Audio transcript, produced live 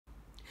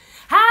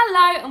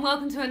Hello and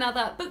welcome to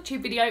another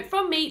booktube video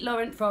from me,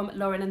 Lauren, from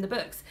Lauren and the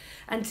Books.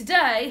 And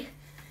today,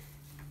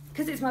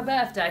 because it's my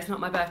birthday, it's not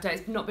my birthday,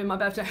 it's not been my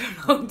birthday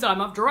for a long time,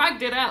 I've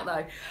dragged it out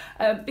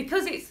though,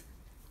 because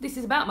this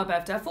is about my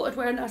birthday, I thought I'd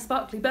wear a nice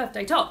sparkly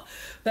birthday top.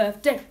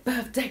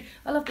 Birthday,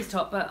 I love this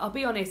top, but I'll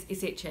be honest,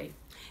 it's itchy.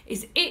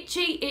 It's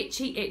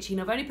itchy,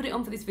 and I've only put it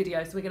on for this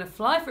video, so we're going to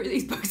fly through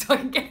these books so I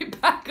can get it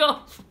back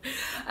off.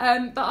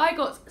 But I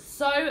got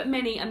so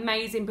many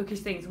amazing bookish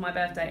things for my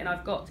birthday, and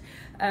I've got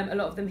a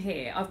lot of them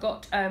here. I've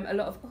got a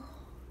lot of... Oh,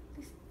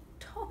 this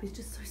top is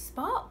just so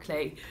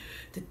sparkly.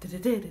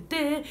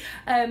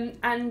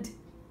 And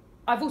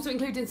I've also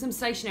included some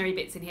stationery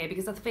bits in here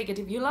because I figured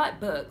if you like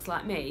books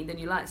like me, then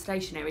you like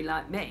stationery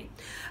like me.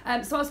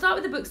 So I'll start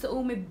with the books that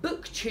all my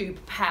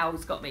booktube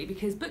pals got me,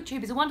 because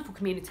booktube is a wonderful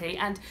community,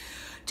 and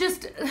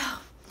just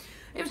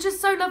it was just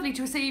so lovely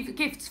to receive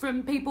gifts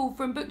from people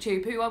from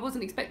booktube who I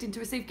wasn't expecting to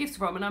receive gifts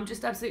from, and I'm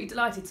just absolutely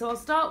delighted. So I'll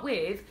start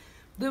with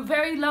the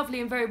very lovely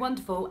and very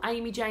wonderful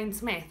Amy Jane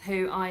Smith,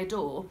 who I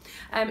adore.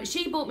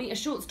 She bought me a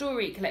short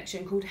story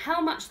collection called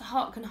How Much the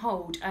Heart Can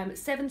Hold,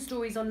 7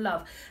 stories on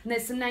love. And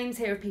there's some names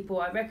here of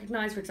people I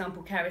recognise, for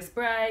example, Caris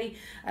Bray,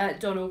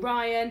 Donald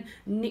Ryan,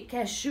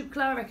 Nikesh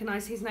Shukla, I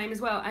recognise his name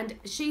as well. And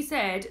she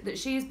said that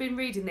she has been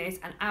reading this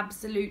and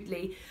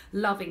absolutely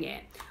loving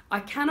it. I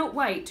cannot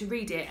wait to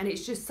read it, and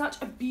it's just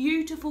such a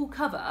beautiful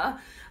cover.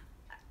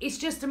 It's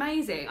just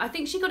amazing. I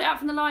think she got it out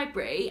from the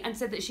library and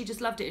said that she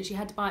just loved it and she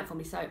had to buy it for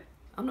me, so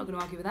I'm not going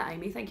to argue with that,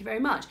 Amy. Thank you very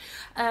much.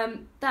 Oh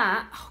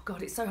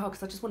God, it's so hard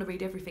because I just want to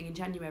read everything in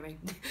January.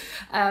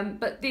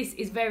 But this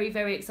is very,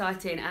 very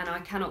exciting, and I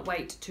cannot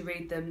wait to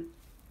read them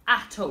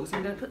at all. So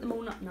I'm going to put them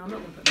all... No, I'm not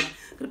going to put them there.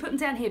 I'm going to put them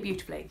down here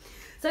beautifully.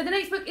 So the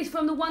next book is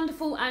from the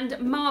wonderful and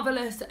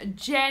marvellous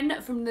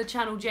Jen from the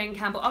channel Jen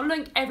Campbell. I'll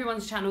link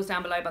everyone's channels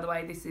down below, by the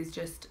way. This is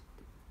just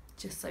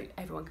so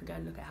everyone can go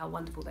and look at how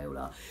wonderful they all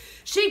are.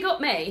 She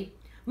got me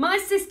My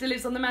Sister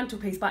Lives on the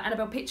Mantelpiece by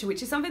Annabelle Pitcher,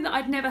 which is something that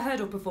I'd never heard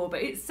of before,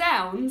 but it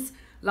sounds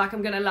like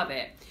I'm going to love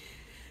it.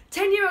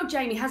 10-year-old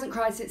Jamie hasn't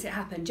cried since it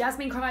happened.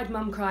 Jasmine cried,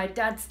 Mum cried,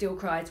 Dad still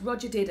cries,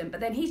 Roger didn't, but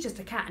then he's just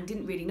a cat and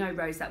didn't really know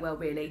Rose that well,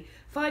 really.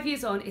 5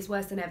 years on, it's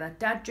worse than ever.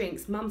 Dad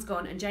drinks, Mum's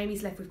gone, and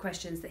Jamie's left with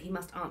questions that he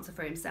must answer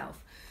for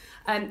himself.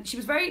 She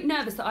was very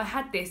nervous that I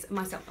had this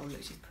myself. Oh,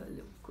 look, she's put a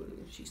little...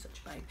 She's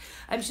such a babe.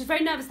 She was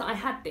very nervous that I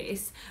had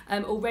this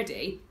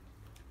already.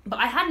 But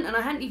I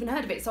hadn't even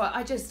heard of it, so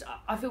I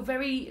feel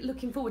very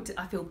looking forward to.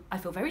 I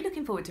feel very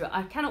looking forward to it.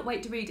 I cannot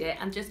wait to read it,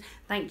 and just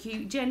thank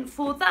you, Jen,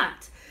 for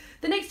that.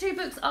 The next 2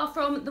 books are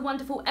from the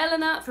wonderful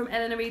Elena from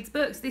Elena Reads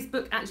Books. This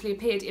book actually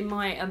appeared in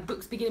my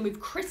Books Beginning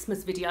with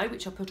Christmas video,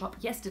 which I put up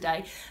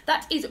yesterday.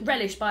 That is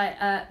Relish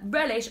by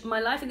Relish, My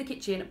Life in the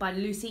Kitchen by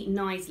Lucy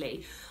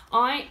Knisley.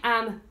 I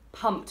am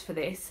pumped for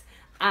this,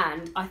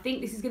 and I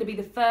think this is going to be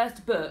the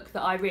first book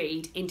that I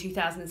read in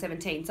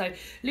 2017. So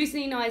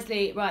Lucy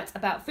Knisley writes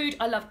about food.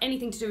 I love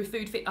anything to do with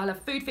food. I love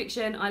food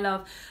fiction. I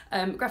love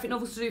graphic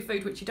novels to do with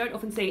food, which you don't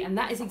often see, and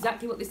that is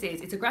exactly what this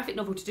is. It's a graphic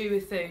novel to do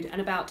with food and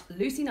about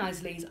Lucy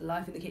Knisley's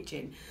life in the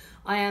kitchen.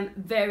 I am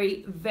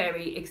very,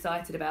 very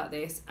excited about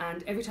this,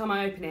 and every time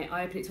I open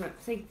it to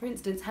say, for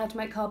instance, how to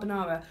make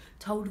carbonara,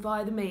 told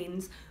via the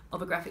means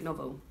of a graphic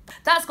novel.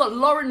 That's got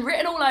Lauren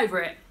written all over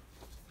it.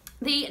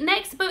 The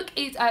next book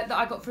is that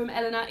I got from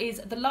Elena is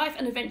The Life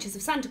and Adventures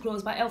of Santa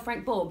Claus by L.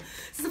 Frank Baum.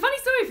 So it's a funny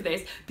story for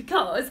this,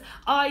 because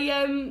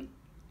I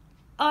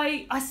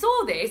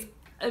saw this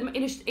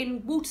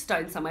in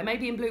Waterstones somewhere,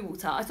 maybe in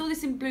Bluewater. I saw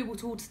this in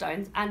Bluewater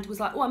Waterstones and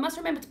was like, oh, I must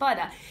remember to buy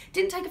that.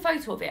 Didn't take a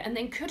photo of it, and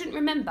then couldn't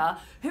remember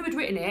who had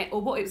written it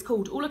or what it was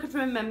called. All I could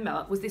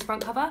remember was this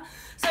front cover.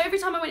 So every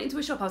time I went into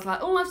a shop, I was like,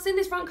 oh, I've seen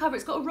this front cover.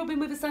 It's got a robin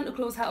with a Santa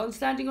Claus hat on,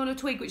 standing on a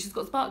twig, which has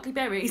got sparkly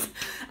berries.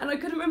 And I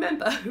couldn't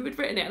remember who had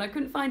written it, and I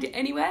couldn't find it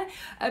anywhere.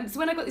 So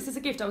when I got this as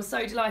a gift, I was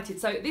so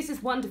delighted. So this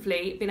has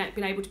wonderfully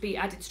been able to be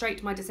added straight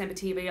to my December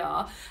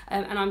TBR,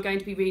 and I'm going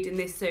to be reading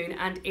this soon.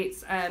 And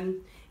it's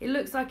it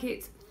looks like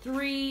it's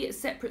 3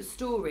 separate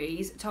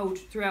stories told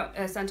throughout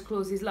Santa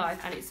Claus's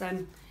life, and it's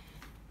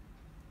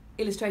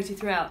illustrated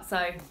throughout,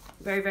 so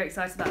very, very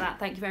excited about that.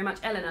 Thank you very much,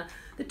 Eleanor.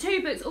 The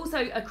 2 books,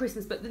 also a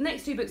Christmas book. The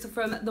next 2 books are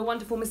from the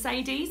wonderful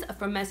Mercedes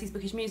from Mercy's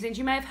Bookish Musings.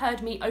 You may have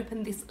heard me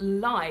open this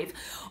live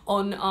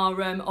on our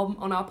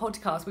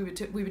podcast.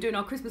 We were doing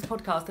our Christmas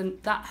podcast, and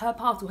her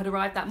parcel had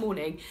arrived that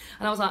morning,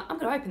 and I was like, I'm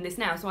going to open this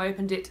now, so I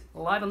opened it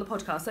live on the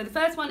podcast. So the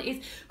first one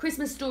is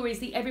Christmas Stories,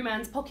 the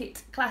Everyman's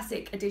Pocket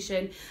Classic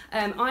Edition.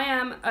 I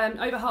am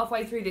over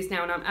halfway through this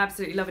now, and I'm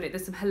absolutely loving it.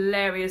 There's some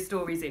hilarious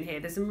stories in here.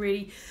 There's some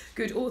really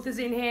good authors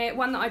in here.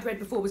 One that I'd read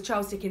before was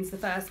Charles Dickens, the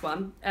first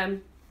one.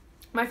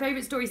 My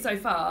favourite story so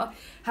far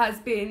has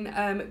been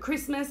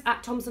Christmas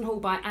at Thompson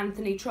Hall by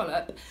Anthony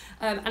Trollope,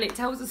 and it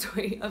tells the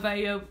story of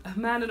a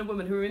man and a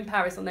woman who are in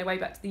Paris on their way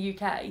back to the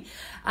UK,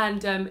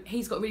 and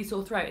he's got a really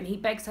sore throat, and he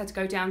begs her to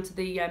go down to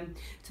the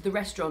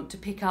restaurant to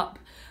pick up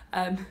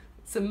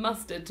some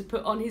mustard to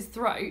put on his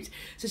throat.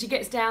 So she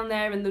gets down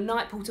there and the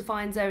night porter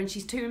finds her and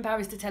she's too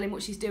embarrassed to tell him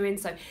what she's doing.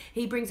 So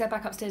he brings her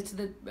back upstairs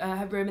to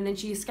her room, and then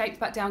she escapes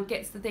back down,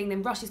 gets the thing,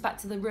 then rushes back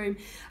to the room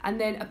and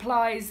then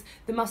applies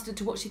the mustard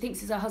to what she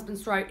thinks is her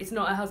husband's throat. It's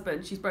not her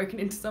husband. She's broken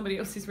into somebody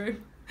else's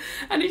room.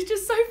 And it's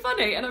just so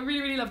funny, and I really,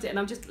 really loved it, and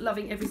I'm just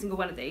loving every single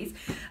one of these.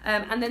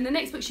 And then the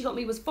next book she got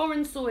me was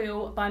Foreign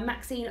Soil by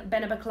Maxine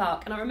Beneba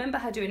Clark, and I remember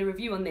her doing a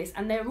review on this,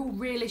 and they're all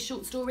realist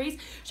short stories.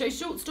 So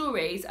short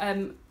stories,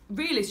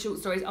 realist short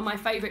stories are my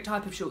favourite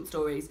type of short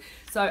stories,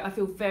 so I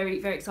feel very,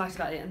 very excited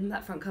about it, and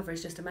that front cover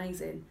is just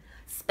amazing.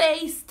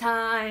 Space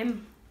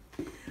time!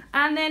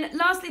 And then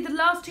lastly, the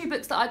last two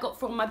books that I got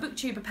from my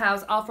booktuber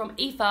pals are from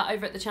Aoife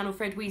over at the channel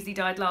Fred Weasley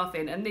Died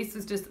Laughing, and this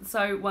was just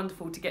so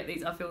wonderful to get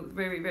these. I feel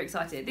very, very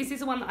excited. This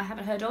is the one that I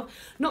haven't heard of,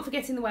 Not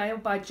Forgetting the Whale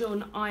by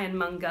John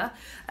Ironmonger.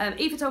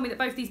 Aoife told me that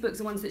both these books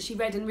are ones that she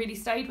read and really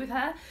stayed with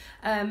her.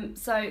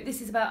 So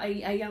this is about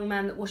a young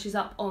man that washes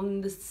up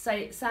on the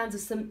sands of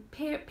St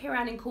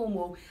Piran in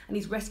Cornwall, and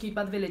he's rescued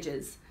by the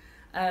villagers.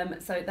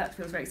 So that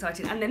feels very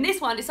exciting. And then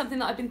this one is something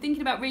that I've been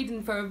thinking about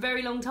reading for a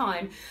very long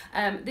time.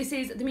 This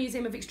is The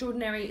Museum of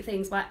Extraordinary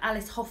Things by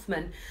Alice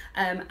Hoffman,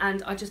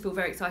 and I just feel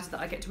very excited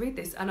that I get to read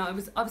this. And I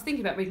was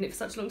thinking about reading it for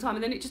such a long time,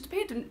 and then it just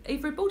appeared, and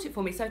Aoife had bought it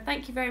for me. So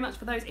thank you very much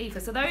for those, Aoife.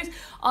 So those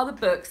are the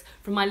books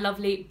from my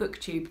lovely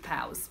booktube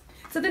pals.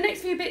 So the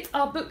next few bits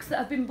are books that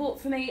have been bought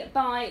for me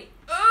by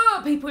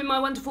people in my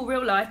wonderful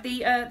real life.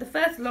 The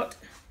first lot.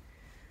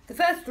 The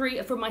first three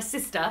are from my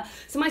sister.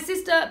 So my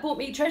sister bought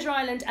me Treasure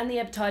Island and the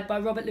Ebb Tide by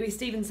Robert Louis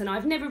Stevenson.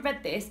 I've never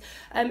read this.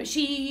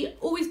 She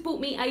always bought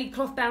me a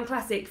cloth-bound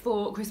classic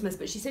for Christmas,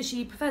 but she says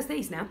she prefers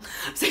these now.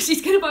 So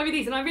she's going to buy me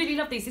these, and I really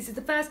love these. This is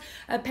the first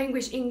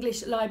Penguin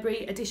English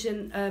Library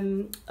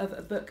edition of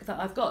a book that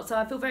I've got. So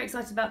I feel very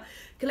excited about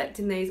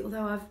collecting these,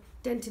 although I've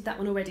dented that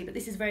one already, but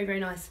this is very, very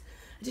nice.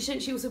 Addition,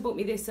 she also bought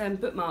me this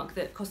bookmark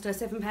that cost her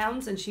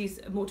 £7, and she's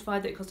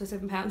mortified that it cost her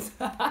 £7.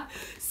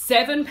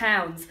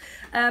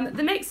 £7.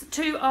 The next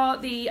two are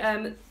the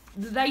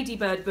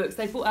Ladybird books.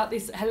 They brought out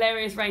this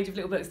hilarious range of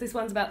little books. This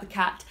one's about the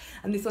cat,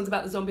 and this one's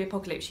about the zombie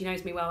apocalypse. She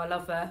knows me well. I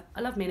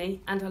love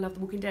Minnie, and I love The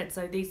Walking Dead.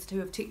 So these two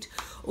have ticked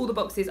all the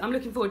boxes. I'm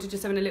looking forward to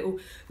just having a little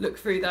look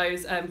through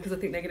those because I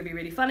think they're going to be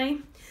really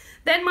funny.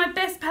 Then my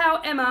best pal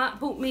Emma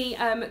bought me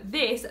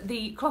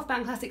the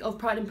cloth-bound classic of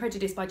Pride and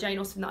Prejudice by Jane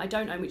Austen that I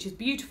don't own, which is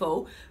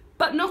beautiful.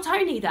 But not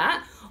only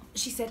that,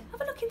 she said,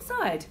 have a look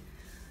inside.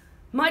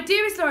 My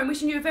dearest Lauren,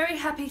 wishing you a very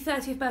happy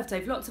 30th birthday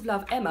with lots of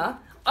love, Emma.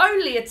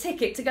 Only a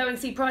ticket to go and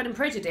see Pride and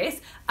Prejudice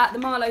at the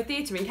Marlow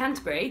Theatre in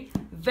Canterbury.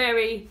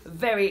 Very,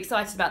 very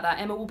excited about that.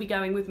 Emma will be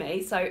going with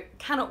me, so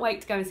cannot wait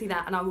to go and see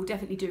that, and I will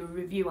definitely do a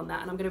review on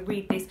that, and I'm going to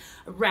read this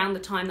around the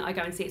time that I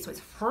go and see it, so it's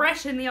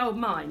fresh in the old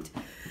mind.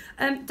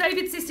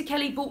 David's sister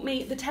Kelly bought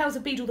me The Tales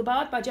of Beedle the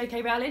Bard by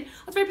J.K. Rowling.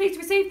 I was very pleased to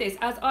receive this,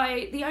 as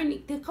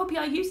the copy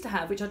I used to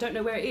have, which I don't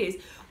know where it is,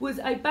 was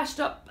a bashed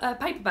up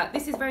paperback.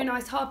 This is a very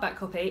nice hardback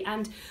copy,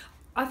 and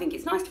I think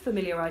it's nice to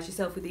familiarise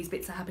yourself with these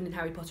bits that happen in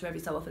Harry Potter every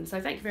so often, so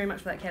thank you very much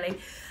for that, Kelly.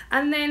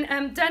 And then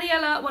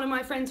Daniela, one of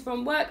my friends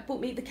from work, bought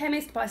me The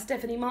Chemist by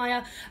Stephanie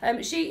Meyer.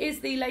 She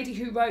is the lady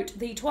who wrote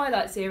the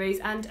Twilight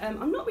series, and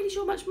I'm not really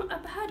sure much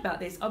I've heard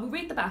about this. I will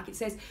read the back. It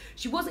says,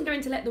 she wasn't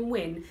going to let them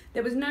win.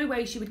 There was no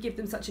way she would give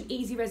them such an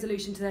easy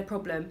resolution to their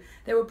problem.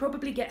 They would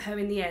probably get her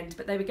in the end,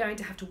 but they were going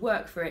to have to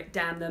work for it,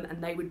 damn them,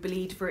 and they would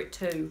bleed for it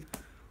too.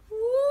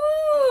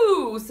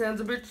 Ooh, sounds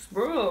a bit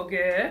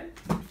sproggy.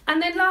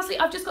 And then lastly,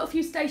 I've just got a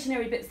few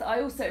stationery bits that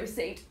I also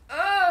received.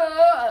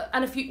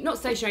 And a few, not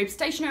stationery,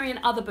 stationery and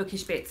other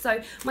bookish bits.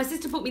 So my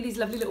sister bought me these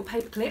lovely little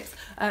paper clips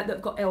that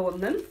have got L on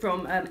them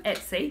from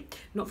Etsy.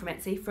 Not from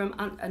Etsy, from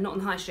Not on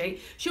High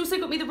Street. She also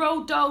got me the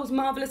Roald Dahl's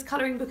Marvellous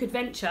Colouring Book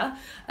Adventure,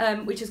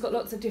 which has got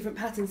lots of different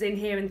patterns in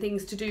here and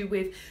things to do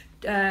with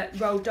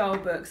Roald Dahl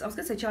books. I was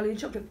going to say Charlie and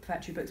Chocolate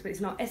Factory books, but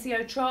it's not.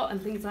 SEO Trot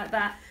and things like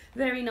that.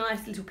 Very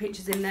nice little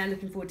pictures in there.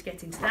 Looking forward to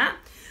getting to that.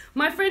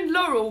 My friend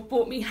Laurel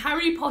bought me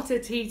Harry Potter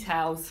tea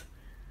towels.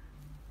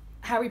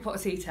 Harry Potter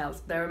tea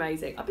towels. They're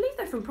amazing. I believe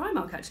they're from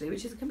Primark actually,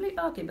 which is a complete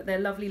bargain, but they're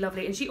lovely,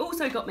 lovely. And she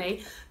also got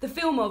me the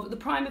film of The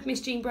Prime of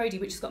Miss Jean Brodie,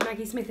 which has got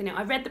Maggie Smith in it.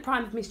 I read The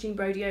Prime of Miss Jean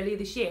Brodie earlier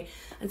this year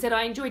and said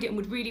I enjoyed it and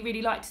would really,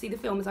 really like to see the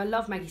film, as I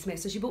love Maggie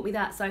Smith. So she bought me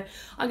that. So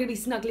I'm going to be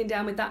snuggling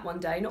down with that one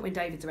day. Not when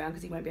David's around,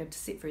 because he won't be able to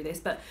sit through this,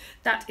 but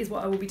that is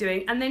what I will be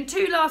doing. And then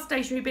two last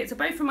stationery bits are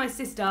both from my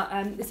sister.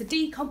 It's a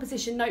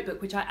decomposition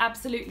notebook, which I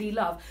absolutely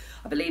love.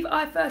 I believe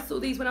I first saw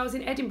these when I was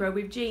in Edinburgh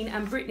with Jean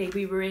and Brittany.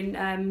 We were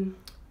in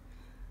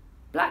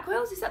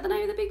Blackwell's, is that the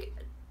name of the big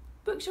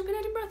bookshop in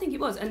Edinburgh? I think it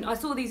was. And I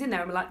saw these in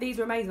there and I'm like, these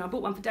are amazing. I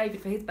bought one for David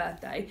for his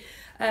birthday.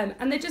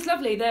 And they're just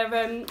lovely.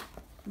 They're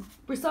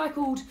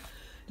recycled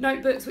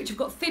notebooks which have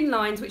got thin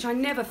lines, which I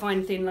never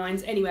find thin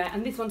lines anywhere.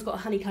 And this one's got a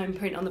honeycomb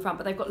print on the front,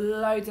 but they've got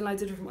loads and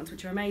loads of different ones,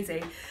 which are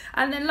amazing.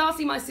 And then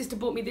lastly, my sister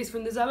bought me this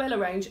from the Zoella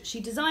range.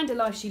 She designed a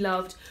life she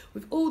loved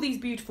with all these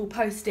beautiful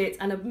post-its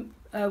and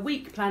a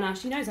week planner.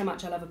 She knows how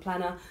much I love a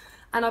planner.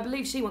 And I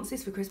believe she wants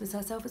this for Christmas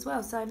herself as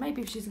well. So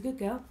maybe if she's a good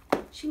girl,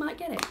 she might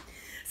get it.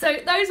 So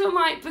those were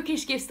my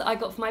bookish gifts that I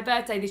got for my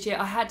birthday this year.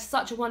 I had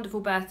such a wonderful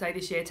birthday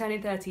this year.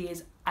 Turning 30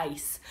 is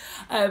ace.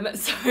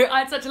 So I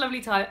had such a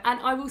lovely time, and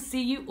I will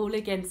see you all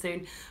again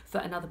soon for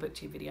another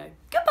booktube video.